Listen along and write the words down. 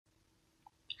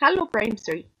Hello Prime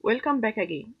 3, welcome back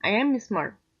again. I am Miss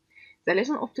Mar. The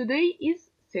lesson of today is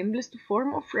simplest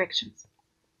form of fractions.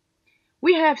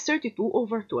 We have 32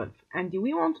 over 12 and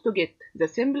we want to get the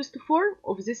simplest form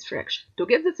of this fraction. To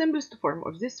get the simplest form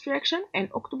of this fraction,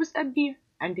 an octopus appear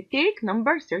and take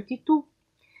number 32.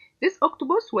 This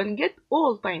octopus will get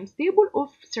all times table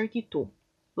of 32,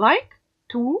 like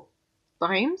 2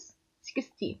 times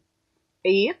 16,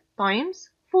 8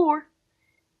 times 4,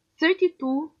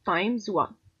 32 times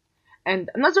 1.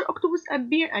 And another octopus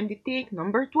appear and take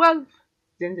number 12.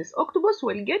 Then this octopus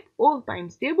will get all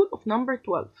times table of number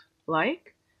 12,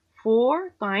 like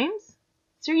 4 times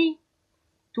 3,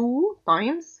 2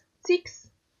 times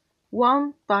 6,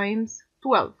 1 times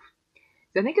 12.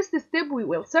 The next step we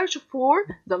will search for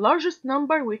the largest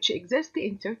number which exists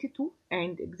in 32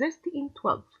 and exists in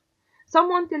 12.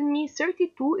 Someone tell me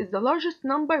 32 is the largest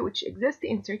number which exists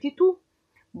in 32,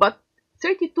 but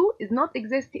 32 is not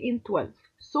exist in 12.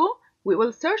 So we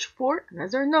will search for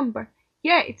another number.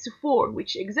 Yeah, it's 4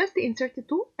 which exists in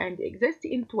 32 and exists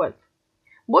in 12.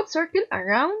 Put circle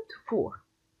around 4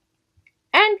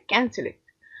 and cancel it.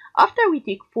 After we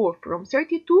take 4 from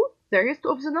 32, the rest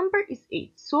of the number is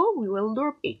 8. So we will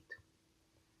drop 8.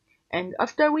 And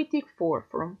after we take 4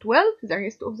 from 12, the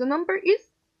rest of the number is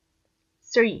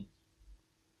 3.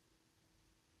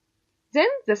 Then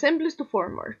the simplest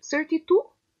form of 32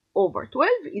 over 12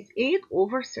 is 8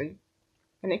 over 3.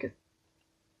 Next.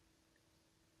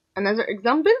 Another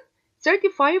example,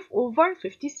 35 over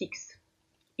 56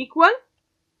 equal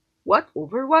what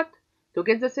over what? To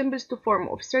get the simplest form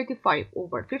of 35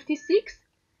 over 56,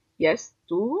 yes,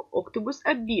 two octopus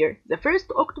appear. The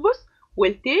first octopus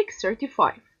will take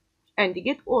 35 and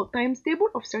get all times table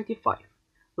of 35,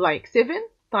 like 7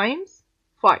 times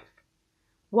 5,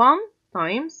 1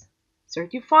 times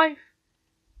 35.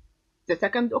 The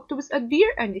second octopus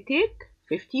appear and take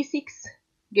 56.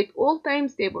 Get all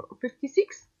times table of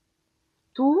 56.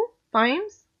 2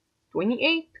 times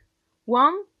 28,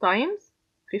 1 times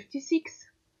 56,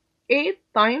 8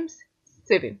 times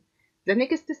 7. The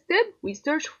next step, we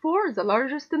search for the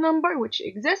largest number which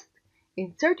exists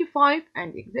in 35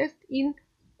 and exists in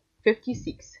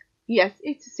 56. Yes,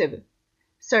 it's 7.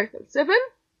 Circle 7,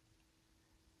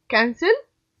 cancel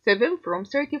 7 from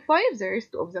 35, the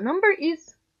rest of the number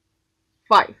is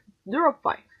 5. Drop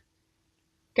 5.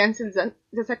 Cancel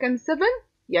the second 7,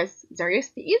 yes, the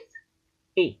rest is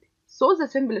 8. So the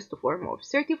simplest form of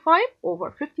 35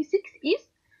 over 56 is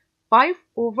 5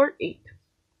 over 8.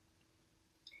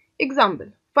 Example,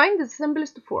 find the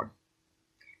simplest form.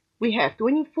 We have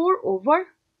 24 over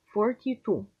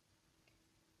 42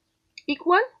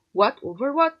 equal what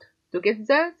over what? To get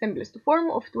the simplest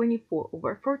form of 24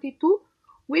 over 42,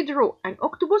 we draw an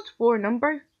octopus for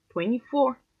number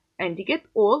 24 and get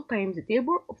all times the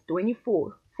table of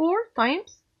 24. 4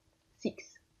 times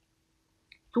 6.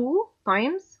 2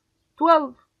 times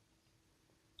 12,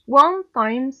 1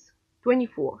 times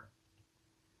 24,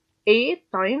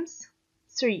 8 times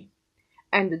 3,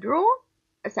 and draw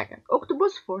a second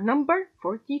octopus for number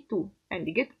 42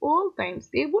 and get all times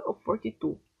table of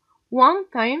 42. 1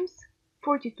 times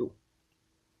 42,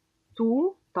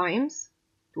 2 times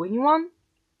 21,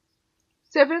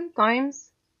 7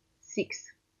 times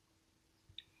 6.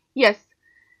 Yes,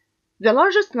 the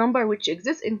largest number which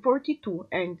exists in 42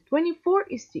 and 24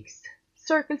 is 6.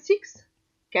 Circle 6,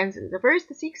 cancel the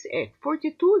first 6 at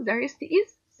 42, the rest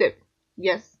is 7.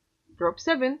 Yes, drop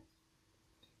 7.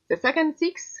 The second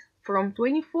 6 from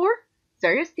 24, the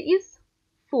rest is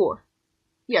 4.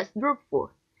 Yes, drop 4.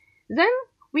 Then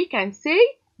we can say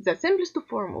the simplest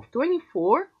form of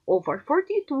 24 over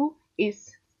 42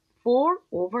 is 4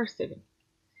 over 7.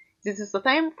 This is the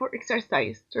time for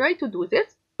exercise. Try to do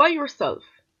this by yourself.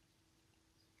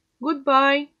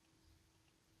 Goodbye.